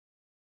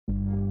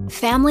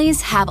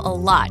Families have a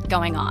lot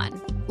going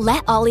on.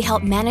 Let Ollie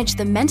help manage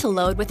the mental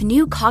load with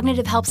new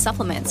cognitive help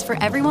supplements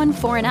for everyone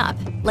 4 and up,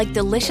 like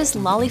delicious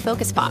Lolly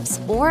Focus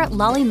Pops or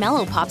Lolly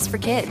Mellow Pops for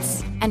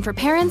kids. And for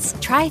parents,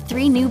 try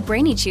 3 new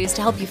Brainy Chews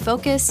to help you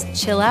focus,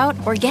 chill out,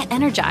 or get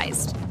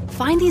energized.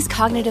 Find these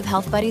cognitive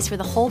health buddies for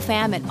the whole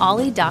fam at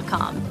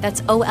ollie.com.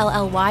 That's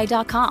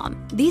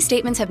OLLY.com. These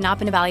statements have not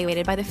been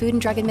evaluated by the Food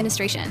and Drug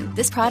Administration.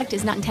 This product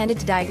is not intended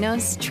to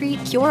diagnose,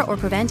 treat, cure, or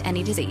prevent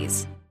any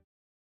disease.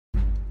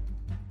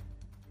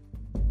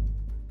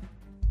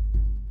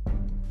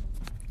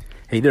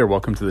 Hey there,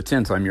 welcome to The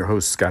Tint. I'm your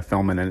host, Scott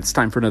Fellman, and it's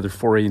time for another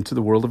foray into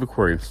the world of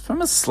aquariums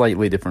from a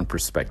slightly different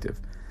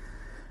perspective.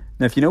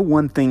 Now, if you know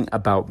one thing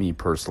about me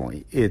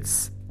personally,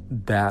 it's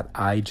that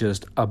I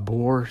just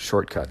abhor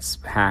shortcuts,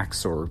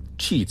 hacks, or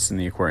cheats in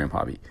the aquarium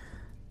hobby.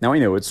 Now, I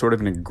know it's sort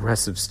of an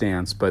aggressive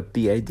stance, but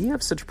the idea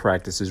of such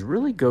practices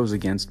really goes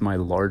against my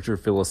larger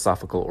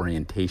philosophical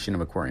orientation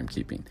of aquarium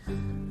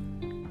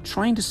keeping.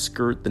 Trying to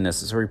skirt the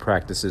necessary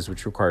practices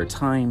which require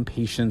time,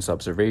 patience,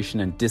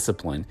 observation, and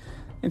discipline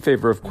in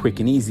favor of quick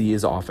and easy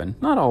is often,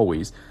 not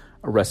always,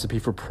 a recipe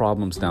for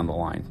problems down the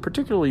line,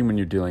 particularly when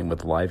you're dealing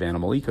with live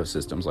animal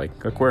ecosystems like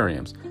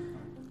aquariums.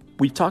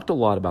 We've talked a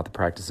lot about the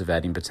practice of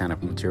adding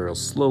botanical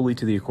materials slowly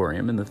to the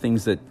aquarium and the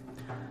things that,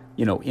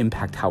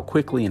 impact how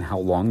quickly and how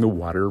long the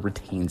water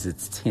retains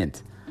its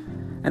tint.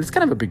 And it's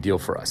kind of a big deal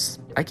for us.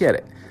 I get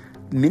it.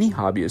 Many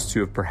hobbyists who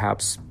have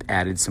perhaps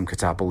added some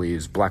catappa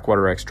leaves,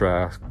 blackwater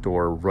extract,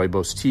 or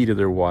rooibos tea to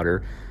their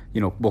water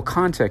will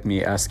contact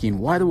me asking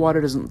why the water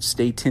doesn't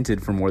stay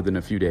tinted for more than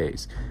a few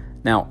days.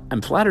 Now,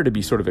 I'm flattered to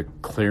be sort of a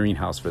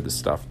clearinghouse for this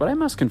stuff, but I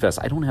must confess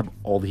I don't have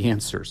all the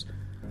answers.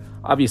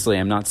 Obviously,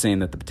 I'm not saying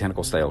that the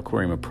botanical-style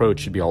aquarium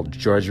approach should be all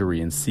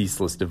drudgery and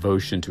ceaseless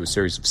devotion to a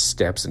series of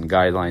steps and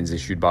guidelines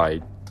issued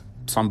by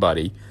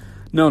somebody.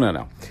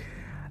 No.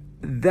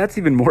 That's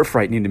even more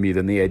frightening to me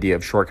than the idea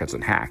of shortcuts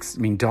and hacks.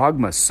 I mean,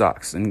 dogma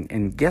sucks.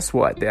 And guess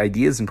what? The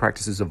ideas and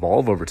practices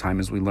evolve over time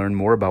as we learn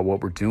more about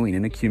what we're doing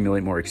and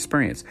accumulate more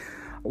experience.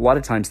 A lot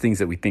of times things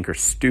that we think are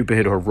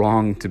stupid or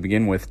wrong to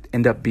begin with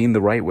end up being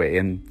the right way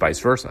and vice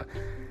versa.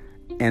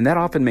 And that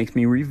often makes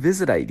me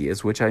revisit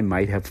ideas which I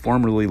might have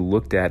formerly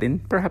looked at in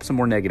perhaps a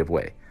more negative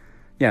way.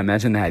 Yeah,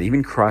 imagine that.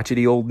 Even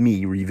crotchety old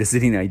me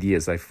revisiting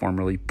ideas I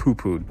formerly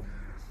poo-pooed.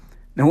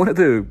 Now, one of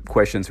the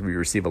questions we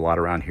receive a lot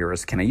around here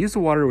is, can I use the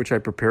water which I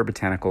prepare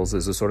botanicals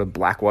as a sort of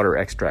blackwater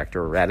extract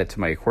or add it to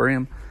my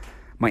aquarium?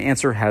 My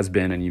answer has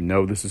been, and you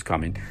know this is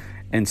coming,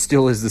 and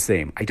still is the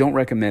same. I don't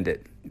recommend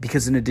it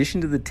because in addition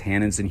to the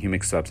tannins and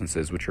humic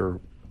substances which are,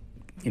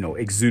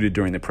 exuded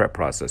during the prep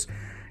process,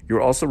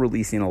 you're also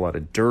releasing a lot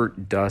of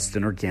dirt, dust,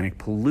 and organic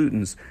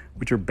pollutants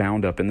which are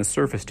bound up in the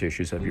surface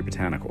tissues of your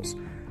botanicals.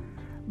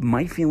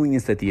 My feeling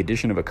is that the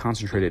addition of a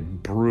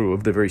concentrated brew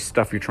of the very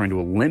stuff you're trying to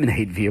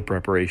eliminate via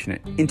preparation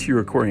into your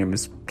aquarium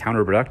is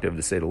counterproductive,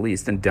 to say the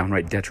least, and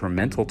downright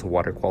detrimental to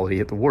water quality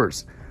at the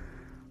worst.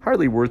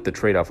 Hardly worth the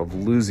trade-off of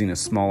losing a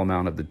small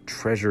amount of the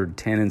treasured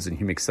tannins and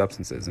humic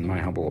substances, in my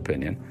humble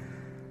opinion.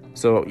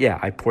 So, yeah,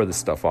 I pour this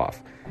stuff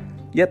off.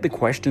 Yet the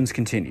questions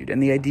continued,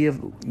 and the idea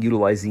of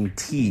utilizing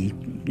tea,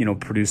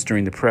 produced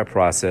during the prep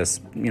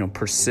process,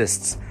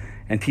 persists,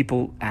 and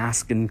people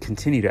ask and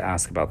continue to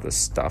ask about this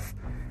stuff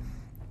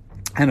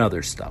and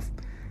other stuff.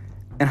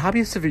 And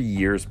hobbyists have for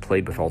years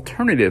played with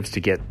alternatives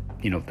to get,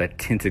 that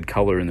tinted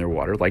color in their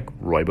water, like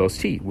rooibos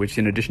tea, which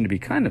in addition to be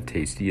kind of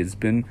tasty, has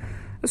been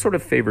a sort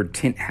of favored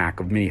tint hack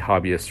of many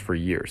hobbyists for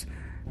years.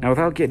 Now,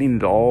 without getting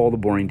into all the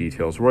boring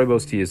details,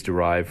 rooibos tea is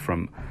derived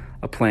from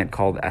a plant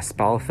called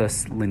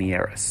Aspalathus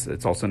linearis.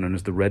 It's also known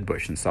as the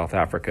redbush in South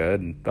Africa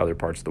and other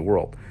parts of the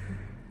world.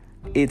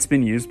 It's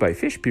been used by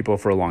fish people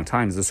for a long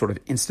time as a sort of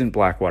instant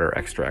blackwater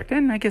extract,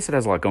 and I guess it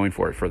has a lot going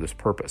for it for this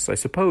purpose. I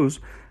suppose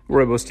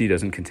rooibos tea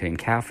doesn't contain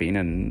caffeine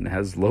and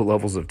has low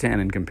levels of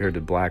tannin compared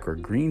to black or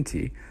green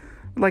tea.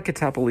 Like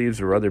catappa leaves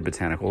or other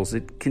botanicals,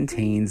 it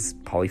contains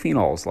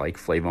polyphenols like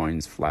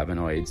flavonoids,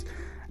 flavonoids,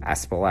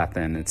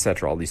 aspalathin,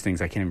 etc. All these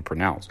things I can't even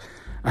pronounce.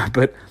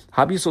 But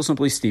hobbyists will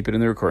simply steep it in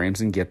their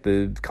aquariums and get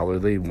the color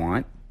they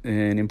want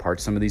and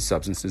impart some of these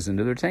substances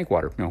into their tank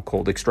water.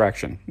 Cold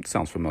extraction. It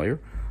sounds familiar.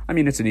 I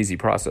mean, it's an easy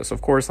process.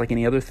 Of course, like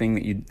any other thing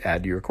that you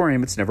add to your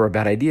aquarium, it's never a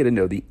bad idea to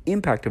know the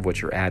impact of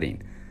what you're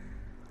adding.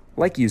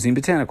 Like using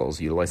botanicals,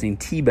 utilizing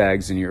tea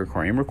bags in your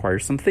aquarium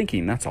requires some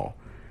thinking, that's all.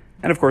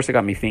 And of course, it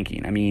got me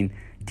thinking. I mean,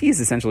 tea is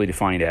essentially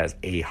defined as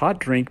a hot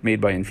drink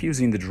made by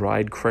infusing the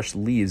dried, crushed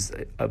leaves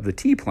of the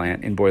tea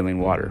plant in boiling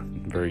water.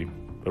 Very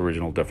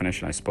original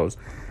definition, I suppose.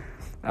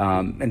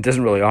 And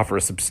doesn't really offer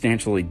a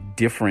substantially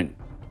different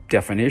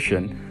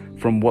definition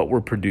from what we're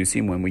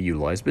producing when we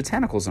utilize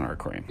botanicals in our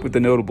aquarium, with the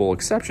notable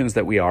exceptions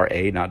that we are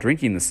A, not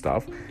drinking the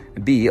stuff,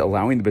 and B,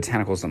 allowing the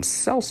botanicals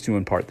themselves to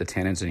impart the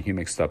tannins and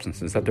humic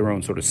substances at their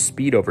own sort of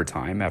speed over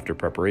time after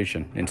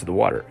preparation into the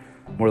water.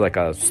 More like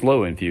a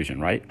slow infusion,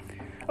 right?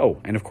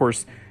 Oh, and of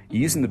course,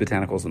 using the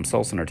botanicals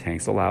themselves in our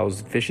tanks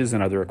allows fishes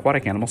and other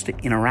aquatic animals to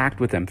interact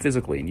with them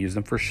physically and use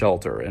them for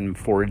shelter and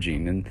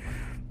foraging and,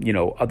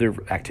 other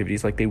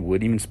activities like they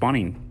would even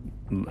spawning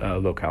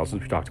locales,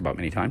 as we talked about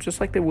many times,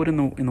 just like they would in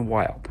the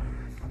wild.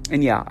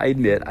 And yeah, I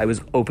admit I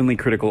was openly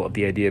critical of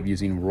the idea of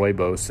using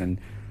rooibos and,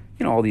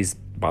 all these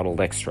bottled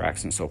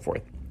extracts and so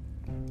forth.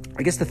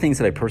 I guess the things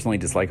that I personally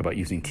dislike about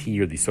using tea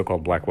or these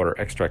so-called blackwater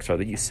extracts are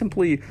that you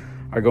simply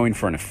are going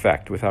for an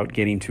effect without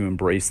getting to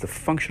embrace the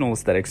functional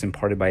aesthetics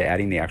imparted by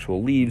adding the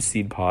actual leaves,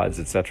 seed pods,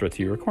 etc.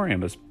 to your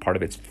aquarium as part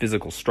of its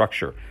physical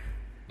structure.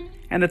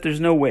 And that there's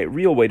no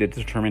real way to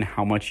determine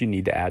how much you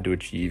need to add to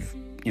achieve,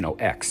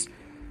 X.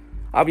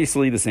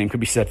 Obviously, the same could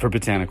be said for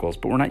botanicals,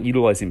 but we're not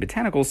utilizing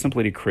botanicals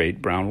simply to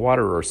create brown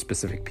water or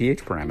specific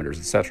pH parameters,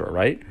 etc.,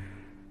 right?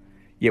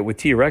 Yet with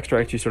tea or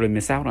extracts, you sort of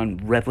miss out on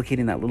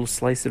replicating that little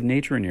slice of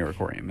nature in your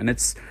aquarium. And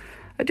it's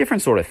a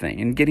different sort of thing.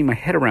 And getting my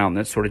head around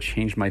that sort of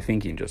changed my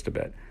thinking just a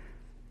bit.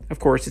 Of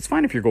course, it's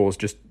fine if your goal is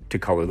just to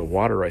color the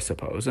water, I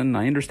suppose. And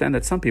I understand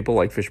that some people,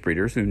 like fish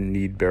breeders who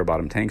need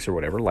bare-bottom tanks or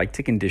whatever, like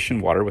to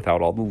condition water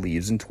without all the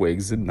leaves and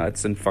twigs and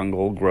nuts and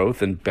fungal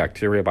growth and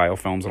bacteria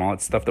biofilms and all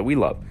that stuff that we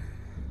love.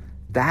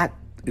 That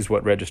is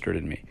what registered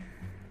in me.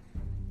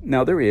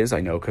 Now, there is,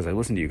 I know because I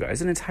listen to you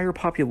guys, an entire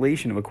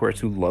population of aquarists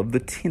who love the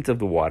tint of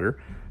the water,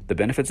 the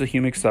benefits of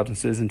humic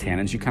substances and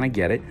tannins, you kind of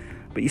get it,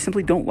 but you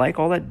simply don't like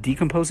all that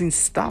decomposing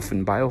stuff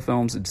and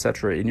biofilms,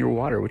 etc. in your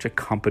water, which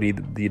accompany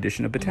the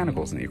addition of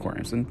botanicals in the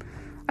aquariums, and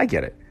I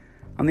get it.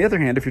 On the other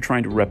hand, if you're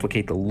trying to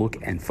replicate the look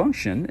and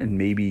function and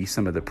maybe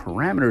some of the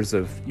parameters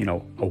of,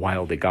 a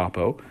wild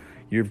agapo,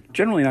 you're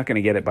generally not going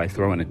to get it by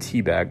throwing a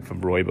tea bag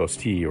from rooibos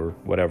tea or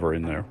whatever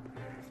in there.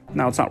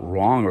 Now, it's not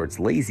wrong or it's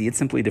lazy. It's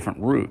simply a different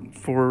route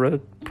for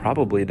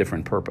probably a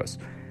different purpose.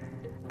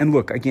 And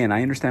look, again,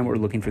 I understand we're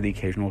looking for the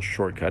occasional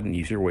shortcut and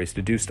easier ways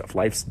to do stuff.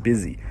 Life's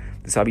busy.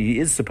 This hobby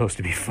is supposed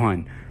to be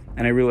fun.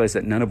 And I realize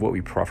that none of what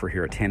we proffer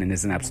here at Tannin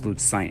is an absolute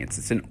science.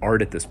 It's an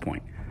art at this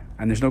point.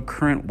 And there's no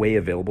current way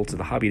available to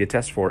the hobby to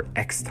test for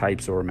X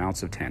types or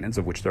amounts of tannins,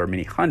 of which there are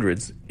many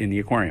hundreds in the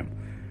aquarium.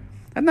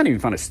 I've not even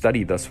found a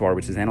study thus far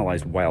which has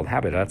analyzed wild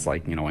habitats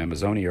like,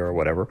 Amazonia or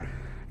whatever,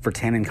 for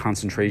tannin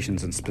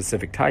concentrations and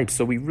specific types,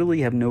 so we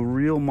really have no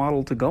real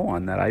model to go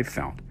on that I've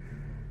found.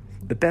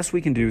 The best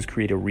we can do is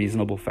create a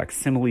reasonable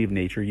facsimile of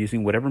nature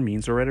using whatever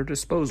means are at our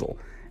disposal,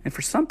 and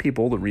for some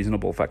people, the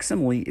reasonable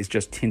facsimile is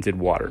just tinted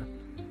water.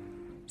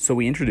 So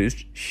we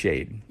introduced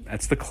shade.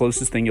 That's the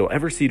closest thing you'll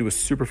ever see to a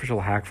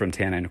superficial hack from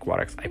Tannin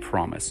Aquatics, I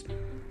promise.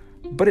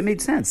 But it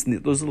made sense.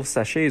 Those little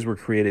sachets were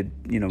created,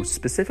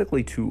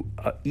 specifically to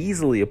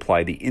easily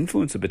apply the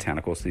influence of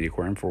botanicals to the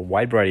aquarium for a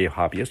wide variety of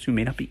hobbyists who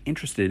may not be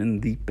interested in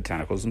the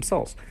botanicals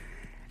themselves.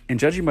 And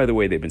judging by the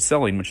way they've been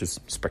selling, which is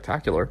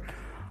spectacular,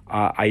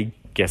 I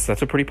guess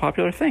that's a pretty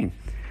popular thing.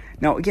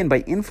 Now, again, by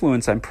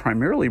influence, I'm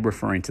primarily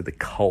referring to the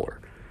color.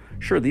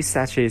 Sure, these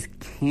sachets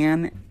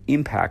can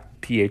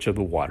impact pH of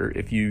the water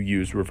if you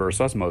use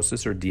reverse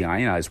osmosis or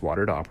deionized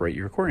water to operate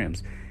your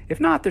aquariums. If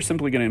not, they're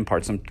simply going to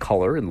impart some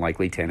color and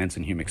likely tannins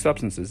and humic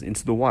substances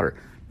into the water.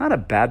 Not a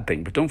bad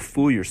thing, but don't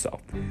fool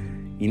yourself.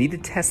 You need to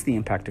test the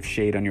impact of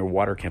shade on your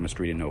water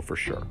chemistry to know for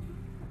sure.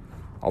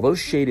 Although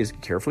shade is a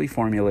carefully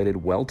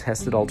formulated,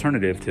 well-tested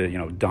alternative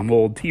to, dumb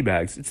old tea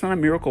bags, it's not a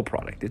miracle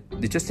product.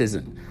 It just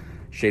isn't.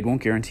 Shade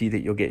won't guarantee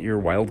that you'll get your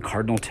wild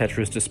cardinal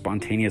tetras to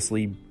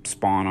spontaneously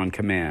spawn on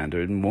command,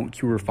 or it won't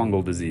cure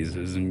fungal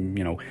diseases and,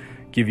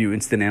 give you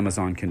instant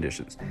Amazon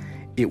conditions.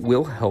 It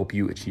will help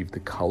you achieve the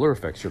color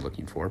effects you're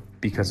looking for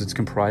because it's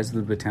comprised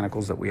of the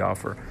botanicals that we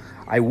offer.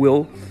 I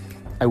will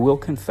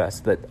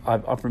confess that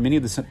I've offered many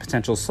of the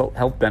potential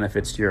health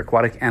benefits to your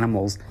aquatic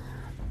animals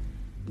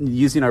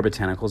using our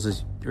botanicals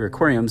as your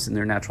aquariums in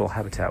their natural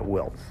habitat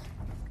will.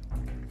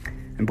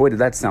 And boy, did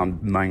that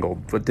sound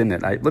mangled, but didn't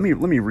it? Let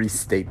me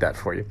restate that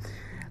for you.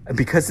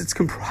 Because it's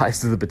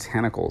comprised of the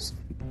botanicals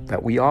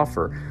that we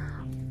offer,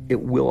 it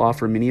will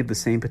offer many of the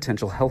same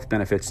potential health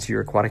benefits to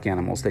your aquatic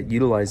animals that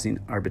utilizing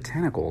our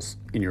botanicals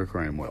in your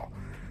aquarium will,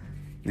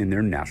 in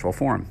their natural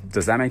form.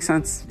 Does that make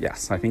sense?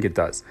 Yes, I think it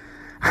does.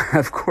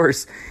 Of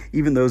course,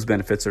 even those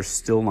benefits are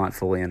still not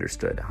fully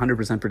understood,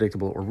 100%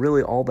 predictable, or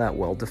really all that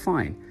well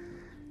defined.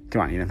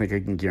 Come on, you don't think I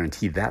can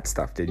guarantee that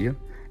stuff, did you?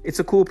 It's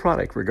a cool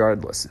product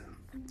regardless.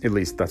 At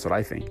least that's what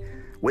I think.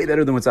 Way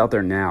better than what's out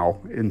there now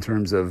in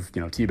terms of,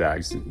 tea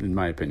bags, in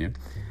my opinion.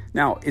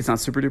 Now, it's not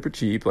super duper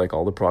cheap like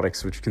all the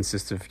products which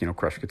consist of,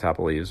 crushed catappa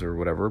leaves or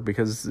whatever,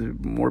 because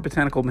more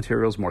botanical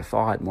materials, more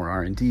thought, more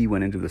R&D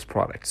went into this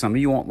product. Some of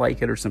you won't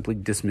like it or simply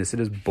dismiss it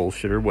as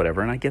bullshit or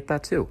whatever, and I get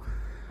that too.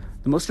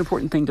 The most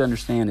important thing to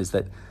understand is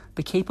that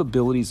the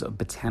capabilities of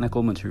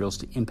botanical materials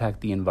to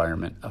impact the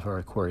environment of our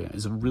aquarium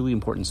is a really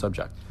important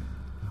subject.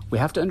 We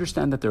have to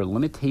understand that there are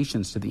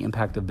limitations to the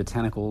impact of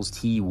botanicals,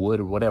 tea, wood,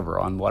 or whatever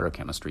on water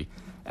chemistry.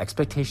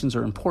 Expectations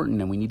are important,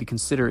 and we need to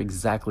consider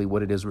exactly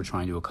what it is we're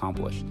trying to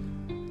accomplish.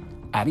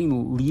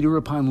 Adding liter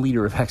upon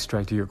liter of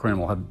extract to your aquarium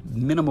will have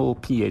minimal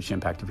pH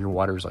impact if your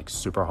water is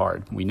super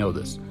hard. We know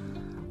this.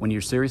 When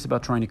you're serious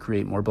about trying to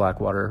create more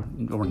blackwater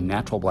or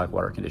natural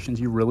blackwater conditions,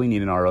 you really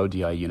need an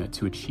RODI unit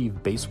to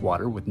achieve base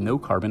water with no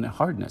carbon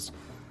hardness.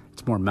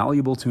 It's more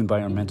malleable to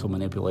environmental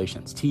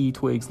manipulations. Tea,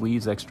 twigs,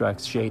 leaves,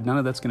 extracts, shade, none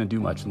of that's going to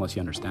do much unless you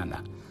understand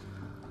that.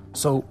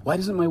 So why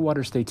doesn't my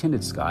water stay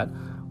tinted, Scott?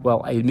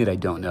 Well, I admit I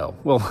don't know.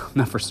 Well,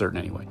 not for certain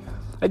anyway.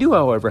 I do,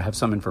 however, have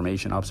some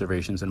information,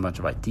 observations, and a bunch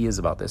of ideas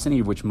about this, any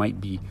of which might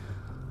be,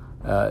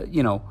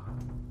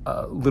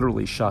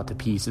 literally shot to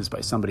pieces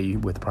by somebody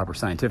with a proper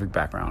scientific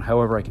background.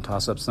 However, I can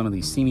toss up some of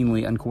these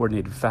seemingly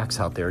uncoordinated facts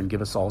out there and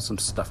give us all some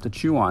stuff to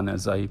chew on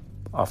as I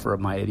offer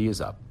my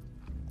ideas up.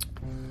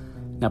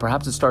 Now,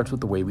 perhaps it starts with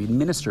the way we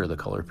administer the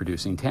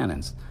color-producing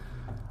tannins.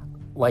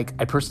 I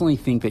personally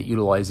think that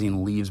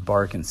utilizing leaves,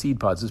 bark, and seed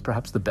pods is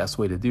perhaps the best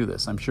way to do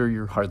this. I'm sure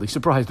you're hardly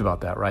surprised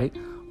about that, right?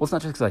 Well, it's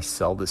not just because I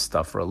sell this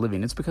stuff for a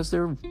living. It's because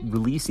they're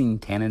releasing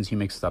tannins,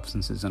 humic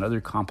substances, and other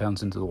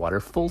compounds into the water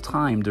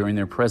full-time during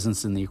their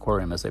presence in the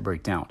aquarium as they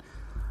break down.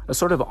 A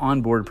sort of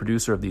onboard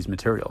producer of these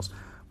materials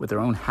with their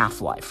own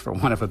half-life, for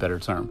want of a better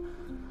term.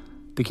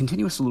 The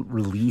continuous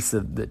release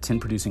of the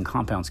tint-producing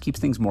compounds keeps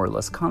things more or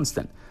less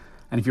constant.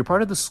 And if you're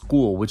part of the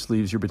school which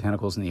leaves your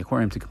botanicals in the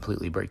aquarium to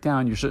completely break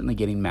down, you're certainly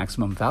getting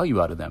maximum value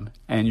out of them.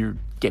 And you're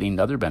getting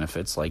other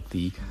benefits like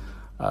the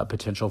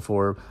potential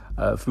for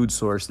food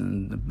source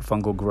and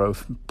fungal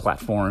growth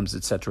platforms,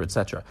 et cetera, et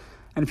cetera.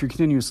 And if you're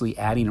continuously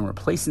adding and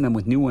replacing them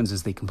with new ones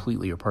as they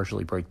completely or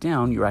partially break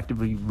down, you're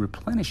actively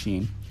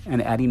replenishing and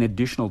adding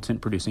additional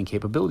tint-producing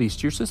capabilities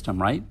to your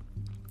system, right?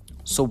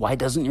 So why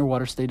doesn't your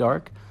water stay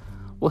dark?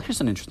 Well,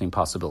 here's an interesting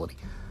possibility.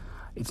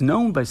 It's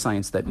known by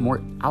science that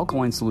more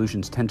alkaline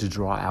solutions tend to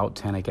draw out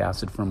tannic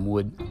acid from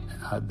wood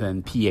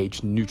than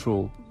pH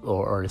neutral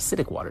or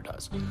acidic water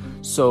does.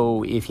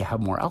 So if you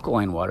have more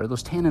alkaline water,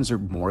 those tannins are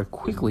more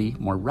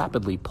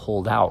rapidly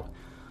pulled out.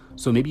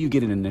 So maybe you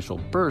get an initial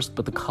burst,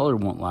 but the color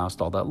won't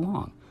last all that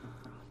long.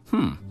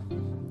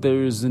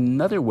 There's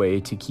another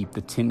way to keep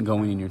the tint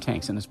going in your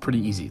tanks, and it's pretty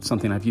easy. It's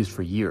something I've used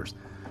for years.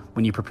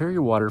 When you prepare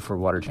your water for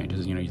water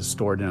changes, you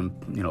store it in,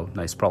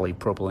 nice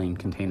polypropylene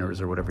containers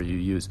or whatever you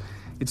use.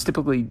 It's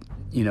typically,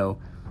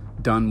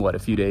 done, a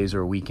few days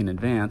or a week in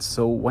advance.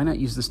 So why not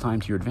use this time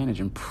to your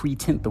advantage and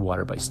pre-tint the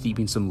water by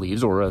steeping some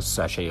leaves or a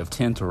sachet of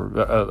tint or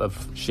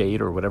of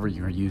shade or whatever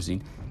you're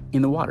using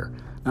in the water.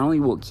 Not only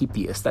will it keep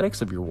the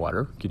aesthetics of your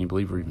water, can you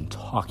believe we're even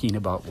talking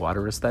about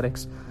water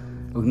aesthetics?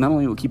 Not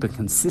only will it keep it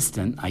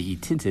consistent, i.e.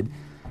 tinted,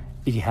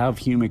 if you have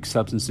humic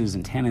substances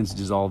and tannins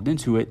dissolved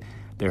into it,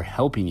 they're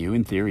helping you,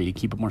 in theory, to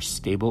keep a more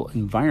stable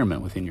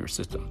environment within your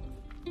system.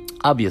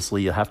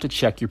 Obviously, you'll have to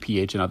check your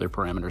pH and other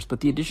parameters, but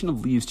the addition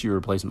of leaves to your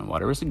replacement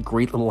water is a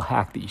great little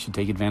hack that you should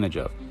take advantage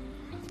of.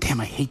 Damn,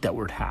 I hate that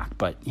word hack,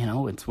 but,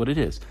 it's what it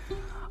is.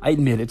 I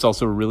admit it's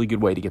also a really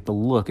good way to get the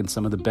look and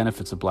some of the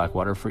benefits of black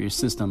water for your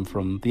system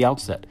from the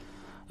outset,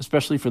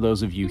 especially for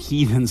those of you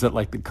heathens that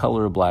like the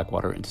color of black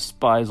water and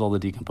despise all the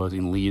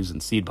decomposing leaves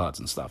and seed pods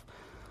and stuff.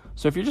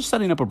 So if you're just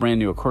setting up a brand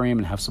new aquarium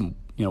and have some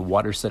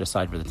water set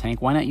aside for the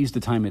tank, why not use the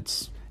time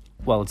it's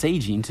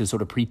aging to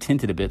sort of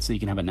pre-tint it a bit so you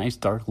can have a nice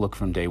dark look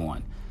from day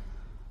one.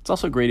 It's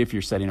also great if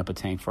you're setting up a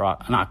tank for an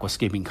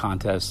aquascaping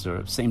contest or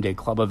a same-day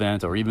club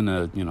event or even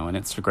an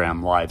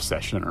Instagram live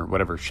session or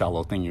whatever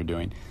shallow thing you're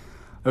doing.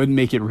 It would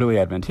make it really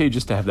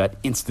advantageous to have that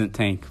instant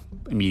tank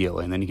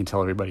immediately, and then you can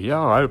tell everybody,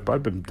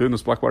 I've been doing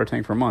this black water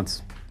tank for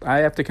months. I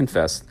have to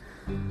confess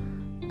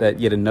that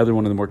yet another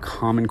one of the more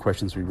common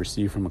questions we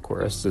receive from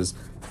aquarists is,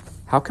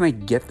 how can I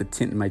get the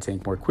tint in my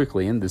tank more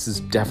quickly? And this is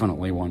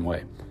definitely one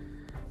way.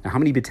 Now, how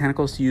many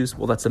botanicals to use?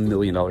 Well, that's $1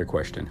 million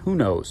question. Who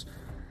knows?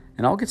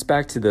 And all gets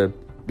back to the,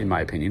 in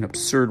my opinion,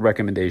 absurd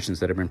recommendations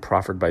that have been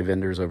proffered by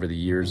vendors over the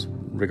years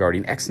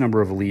regarding X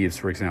number of leaves,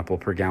 for example,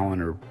 per gallon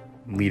or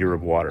liter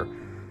of water.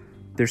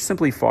 There's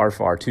simply far,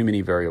 far too many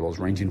variables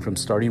ranging from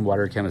starting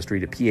water chemistry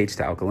to pH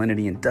to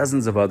alkalinity and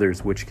dozens of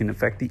others which can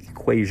affect the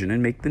equation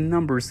and make the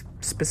numbers,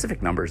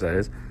 specific numbers that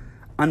is,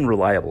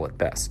 unreliable at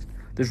best.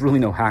 There's really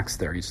no hacks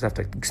there. You just have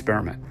to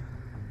experiment.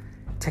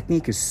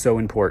 Technique is so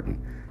important.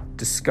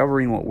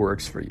 Discovering what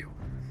works for you.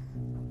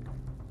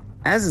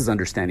 As is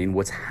understanding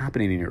what's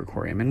happening in your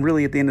aquarium. And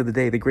really, at the end of the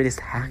day, the greatest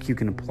hack you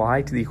can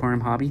apply to the aquarium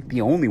hobby,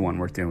 the only one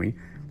worth doing,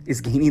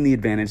 is gaining the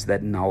advantage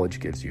that knowledge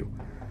gives you.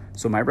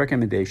 So my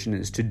recommendation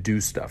is to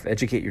do stuff,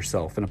 educate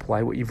yourself, and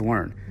apply what you've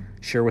learned.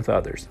 Share with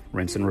others.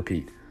 Rinse and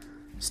repeat.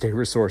 Stay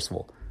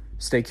resourceful.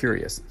 Stay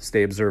curious.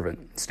 Stay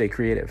observant. Stay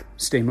creative.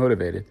 Stay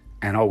motivated.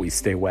 And always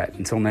stay wet.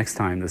 Until next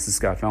time, this is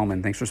Scott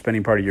Fellman. Thanks for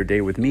spending part of your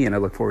day with me, and I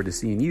look forward to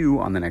seeing you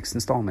on the next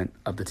installment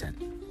of The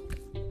Tint.